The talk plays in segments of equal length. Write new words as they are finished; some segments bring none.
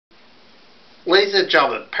Ladies and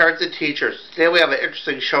gentlemen, parents and teachers, today we have an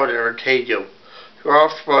interesting show to entertain you. You're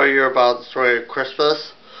all familiar about the story of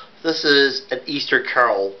Christmas. This is an Easter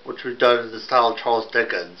Carol, which was done in the style of Charles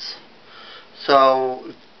Dickens.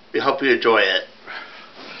 So, we hope you enjoy it.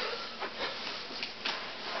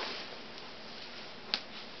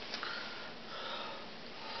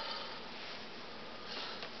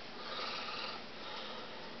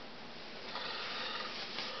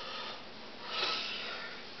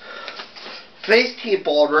 Face T.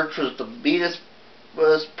 Baldrige was the meanest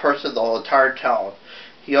person in the whole entire town.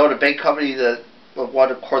 He owned a big company that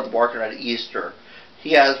wanted to court the market on Easter.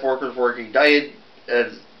 He had his workers working night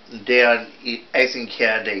and day on eggs and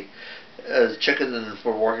candy. His chickens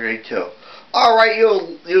were working too. Alright,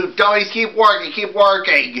 you dummies, keep working, keep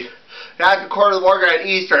working. You have to court the market on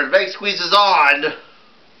Easter. The big squeeze is on.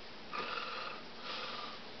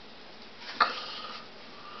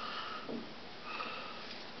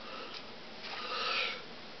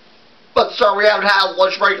 But sir, we haven't had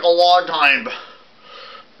lunch break in a long time.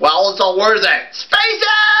 Well, it's all worth it. Space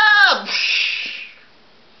up!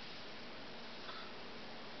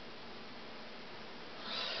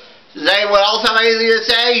 Does anyone else have anything to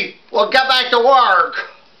say? Well, get back to work.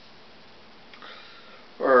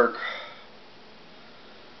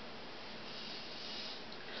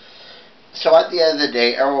 So at the end of the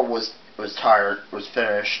day, everyone was tired, was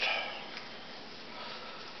finished.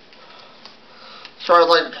 So I'd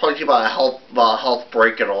like to talk to you about a health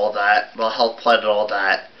break and all that, about a health plan and all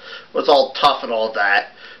that. It was all tough and all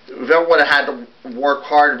that. If everyone had to work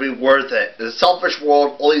hard to be worth it. In a selfish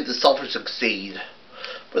world, only the selfish succeed.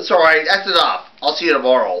 But it's alright, that's enough. I'll see you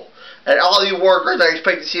tomorrow. And all you workers, I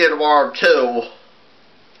expect to see you tomorrow too.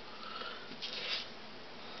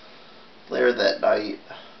 Later that night.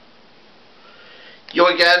 You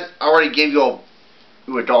again, I already gave you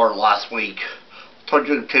a dollar last week. I told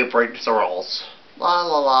you to take a break somewhere else. La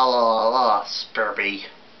la la la la la, spare me.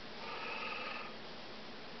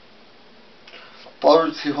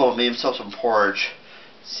 Baldrige came home and made himself some porridge.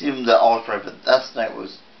 Seemed that all was right, but that night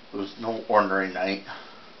was no ordinary night.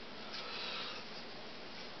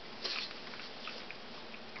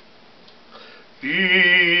 Yeah.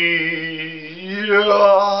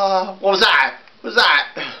 What was that? What was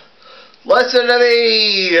that? Listen to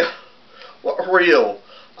me! Who are you?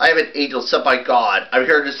 I am an angel sent by God. I'm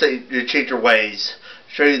here to change your ways,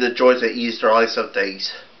 show you the joys of Easter, all these some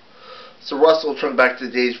things. So Russell turned back to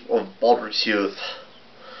the days of Baldrige's youth,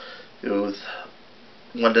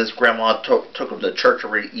 when his grandma took him to church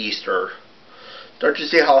every Easter. Don't you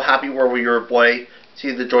see how happy you were when you were a boy,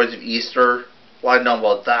 seeing the joys of Easter? Well, I know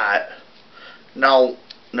about that. Now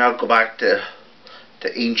go back to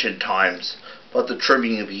ancient times, about the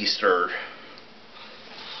trimming of Easter.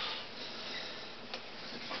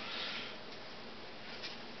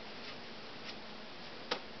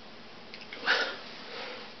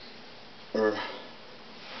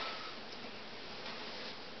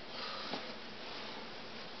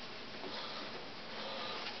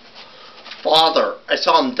 Father, I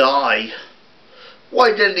saw him die.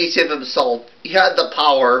 Why didn't he save himself? He had the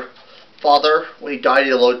power. Father, when he died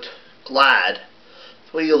he looked glad.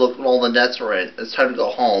 The way you looked when all the nets were in. It's time to go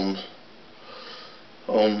home.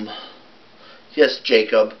 Home. Yes,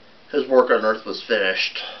 Jacob. His work on earth was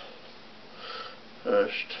finished.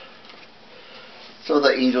 So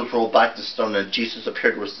the angels rolled back the stone and Jesus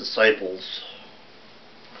appeared to his disciples.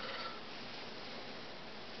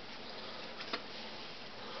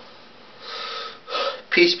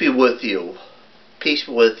 Peace be with you. Peace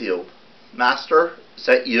be with you. Master, is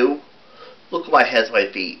that you? Look at my hands and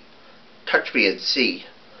my feet. Touch me and see.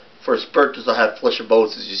 For a spirit does not have flesh and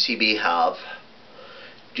bones as you see me have.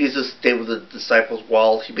 Jesus stayed with the disciples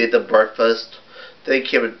while he made them breakfast. Then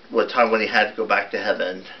came a time when he had to go back to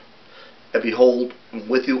heaven. And behold, I'm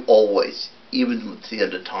with you always, even to the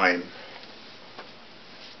end of time.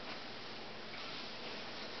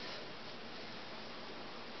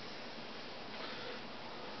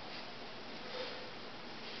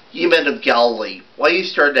 Ye men of Galilee, why you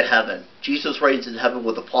stare to heaven? Jesus reigns in heaven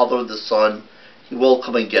with the Father and the Son. He will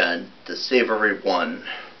come again to save everyone.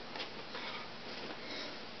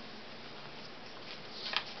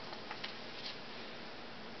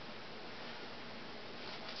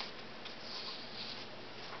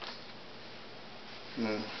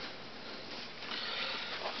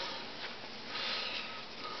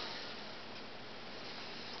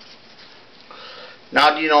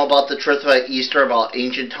 Now do you know about the truth about Easter, about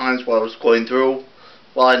ancient times, what I was going through?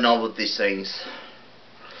 Well, I know about these things.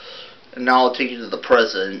 And now I'll take you to the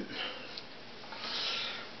present.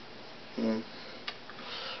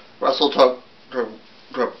 Russell took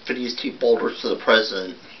Phineas T. Baldrige to the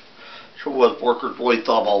present. Sure what workers really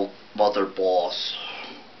thought about their boss.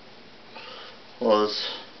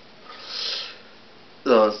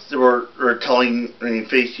 They were telling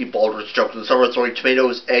Facey Baldrick's jokes, and some were throwing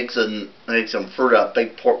tomatoes, eggs, and fruit at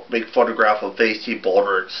big photograph of Facey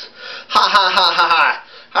Baldrick's. Ha ha ha ha ha!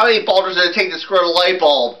 How many Baldricks did it take to screw a light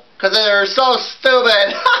bulb? Because they're so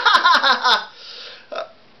stupid!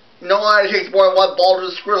 You know why it takes more than one Baldrick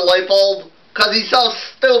to screw a light bulb? Because he's so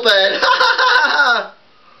stupid!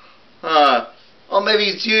 Oh, maybe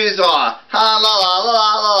it's used on.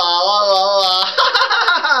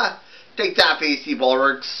 Take that, Facey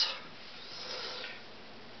Baldrick's.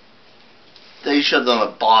 They showed them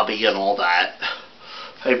a Bobby and all that.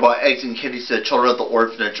 They bought eggs and kitties to the children at the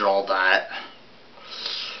orphanage and all that.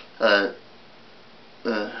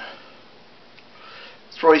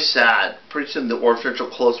 It's really sad. Pretty soon the orphanage will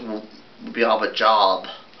close and we'll be out of a job.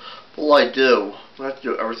 What will I do? We have to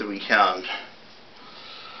do everything we can.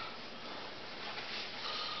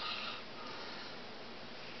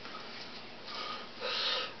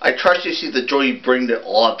 I trust you see the joy you bring to a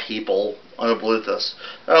lot of people. I don't believe this.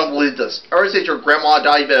 I don't believe this. Ever since your grandma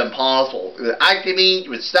died, you've been impossible. You've been acting mean,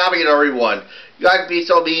 you've been stabbing at everyone. You act to be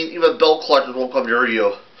so mean, even bill collectors won't come near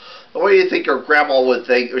you. What do you think your grandma would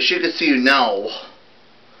think if she could see you now?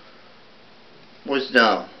 What's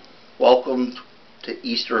now? Welcome to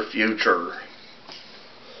Easter Future.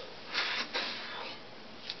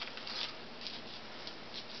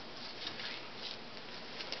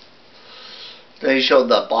 Then he showed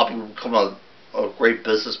that Bobby would become a great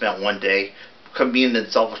businessman one day, become mean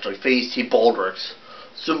and selfish like Facey Baldrick's.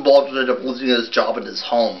 Soon Baldrick ended up losing his job and his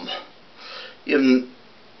home. Even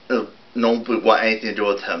no one would want anything to do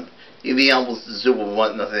with him. Even the animals at the zoo would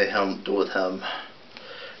want nothing to do with him.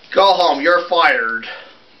 Go home, you're fired.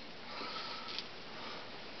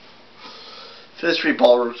 Facey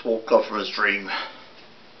Baldrick woke up from his dream.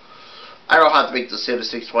 I don't have to make the same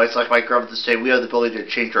mistakes twice. Like my grandmother said, we have the ability to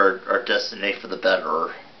change our destiny for the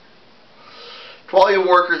better. To all you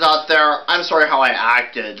workers out there, I'm sorry how I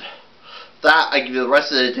acted. That, I give you the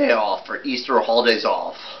rest of the day off for Easter holidays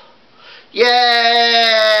off.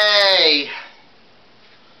 Yay!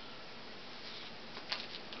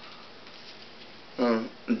 And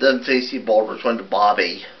then Facey Baldrick went to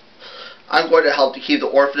Bobby. I'm going to help to keep the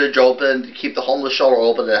orphanage open, to keep the homeless shelter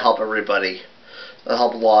open, and help everybody. That'll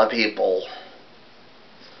help a lot of people.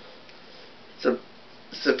 So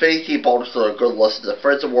Facey Baldrick is a good lesson. The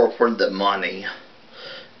friends are more important than money.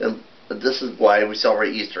 And this is why we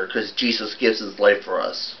celebrate Easter, because Jesus gives his life for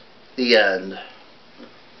us. The end.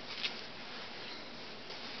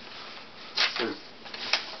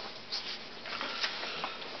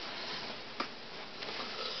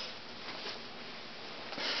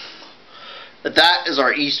 But that is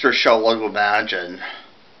our Easter show, like you imagine.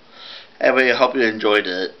 Anyway, I hope you enjoyed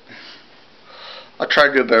it. I'll try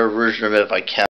to do a better version of it if I can.